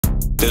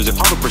There's a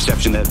public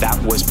perception that that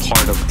was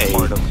part of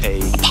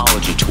a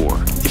apology tour,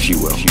 if you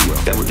will.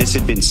 That this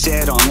had been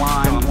said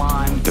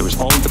online. There was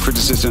all of the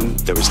criticism.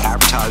 There was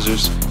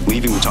advertisers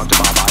leaving. We talked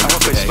about Bob Iger. I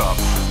hope they stop.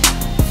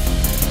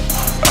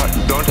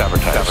 Don't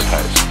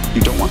advertise.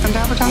 You don't want them to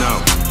advertise? No.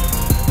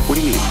 What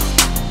do you mean?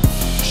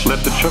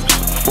 Let the chips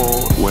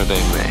fall where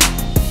they may.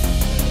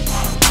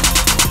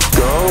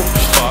 Go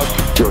fuck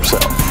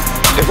yourself.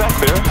 Is that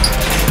fair?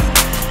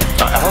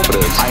 I hope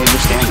it is. I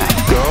understand that.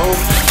 Go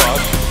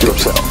fuck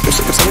yourself. If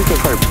somebody's going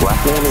to try to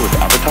blackmail me with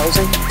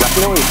advertising,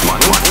 blackmail me with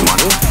money,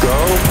 go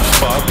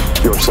fuck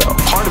yourself.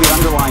 Part of the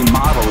underlying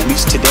model, at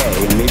least today,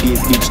 and maybe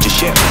it needs to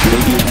shift.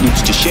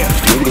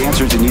 Maybe the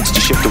answer is it needs to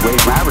shift away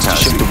from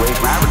advertising.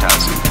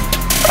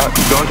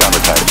 Don't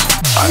advertise.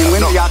 I mean,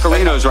 Linda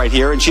Yaccarino's right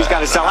here, and she's got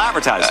to sell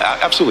advertising.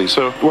 Absolutely.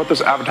 So what this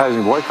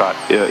advertising boycott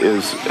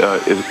is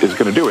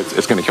going to do,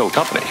 it's going to kill the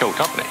company.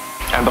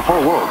 And the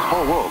whole world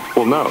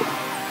will know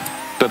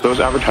that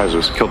those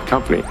advertisers killed the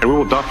company, and we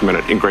will document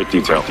it in great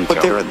detail.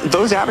 But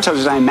those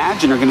advertisers, I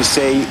imagine, are going to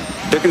say,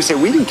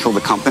 we didn't kill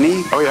the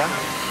company. Oh yeah?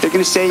 They're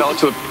going to say... Tell it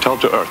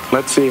to Earth.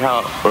 Let's see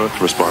how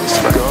Earth responds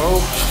to that. Go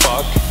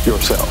fuck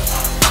yourself.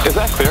 Is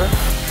that clear?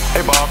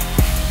 Hey Bob,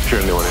 if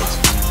you're in the audience.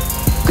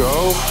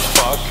 Go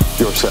fuck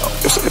yourself.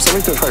 If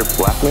somebody's going to try to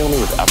blackmail me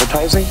with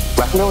advertising,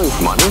 blackmail me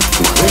with money,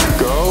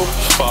 go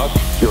fuck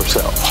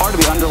yourself. Part of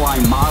the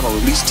underlying model,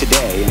 at least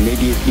today, and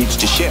maybe it needs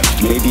to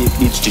shift. Maybe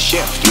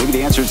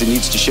the answer is it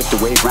needs to shift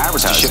away from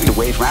advertising.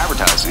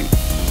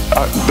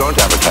 Don't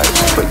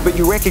advertise. But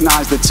you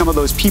recognize that some of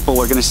those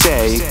people are going to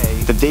say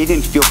that they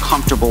didn't feel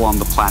comfortable on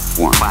the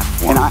platform.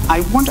 And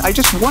I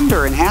just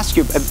wonder and ask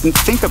you and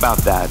think about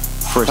that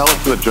for a Tell it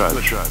second. to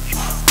the judge.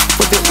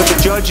 But the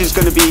judge is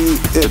going to be...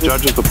 The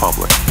judge is the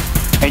public.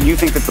 And you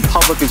think that the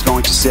public is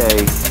going to say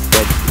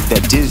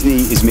that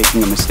Disney is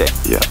making a mistake?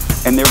 Yeah.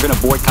 And they're going to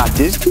boycott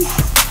Disney?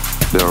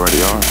 They already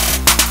are.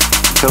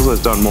 Tesla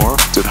has done more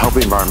to help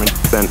the environment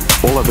than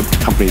all other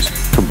companies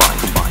combined.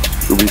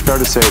 It would be fair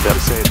to say that,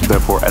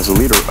 therefore, as a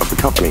leader of the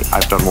company,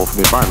 I've done more for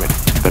the environment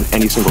than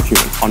any single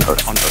human on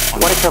Earth.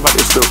 What I care about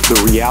is the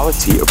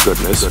reality of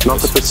goodness, not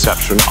the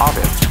perception of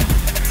it.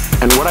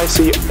 And what I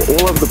see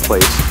all over the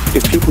place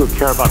is people who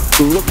care about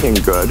looking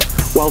good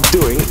while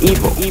doing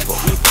evil.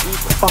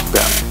 Fuck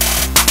them.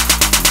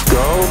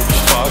 Go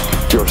fuck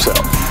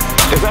yourself.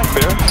 Is that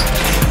fair?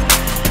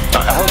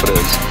 I hope it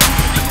is.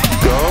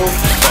 Go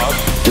fuck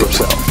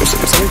yourself. If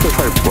somebody's going to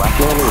try to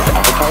blackmail me with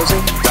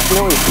advertising,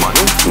 blackmail me with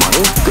money,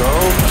 go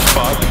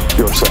fuck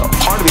yourself.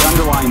 Part of the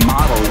underlying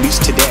model, at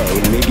least today,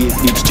 and maybe it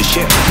needs to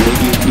shift.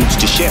 Maybe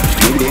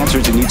the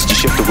answer is it needs to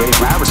shift away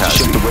from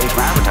advertising.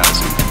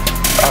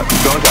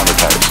 Don't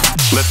advertise.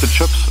 Let the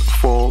chips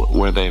fall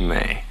where they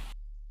may.